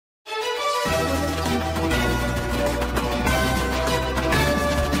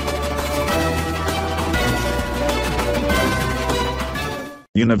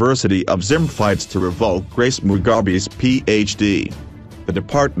University of Zim fights to revoke Grace Mugabe's PhD. The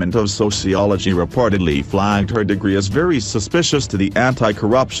Department of Sociology reportedly flagged her degree as very suspicious to the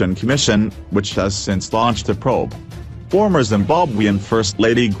Anti-Corruption Commission, which has since launched a probe. Former Zimbabwean First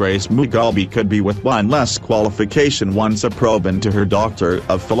Lady Grace Mugabe could be with one less qualification once a probe into her Doctor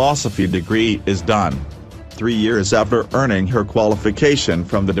of Philosophy degree is done. 3 years after earning her qualification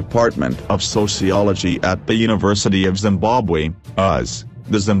from the Department of Sociology at the University of Zimbabwe,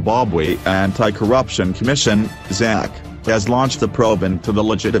 the Zimbabwe Anti-Corruption Commission, ZAC, has launched a probe into the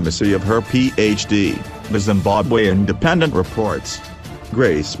legitimacy of her PhD, the Zimbabwe Independent reports.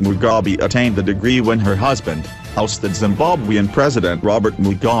 Grace Mugabe attained the degree when her husband, ousted Zimbabwean President Robert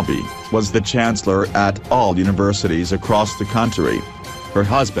Mugabe, was the chancellor at all universities across the country. Her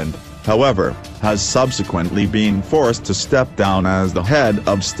husband, however, has subsequently been forced to step down as the head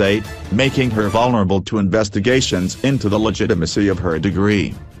of state, making her vulnerable to investigations into the legitimacy of her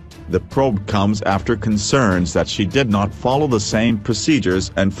degree. The probe comes after concerns that she did not follow the same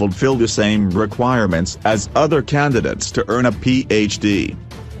procedures and fulfill the same requirements as other candidates to earn a PhD.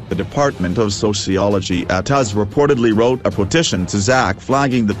 The Department of Sociology has reportedly wrote a petition to ZAC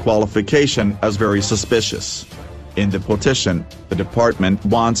flagging the qualification as very suspicious. In the petition, the department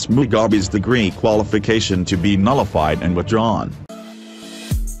wants Mugabe's degree qualification to be nullified and withdrawn.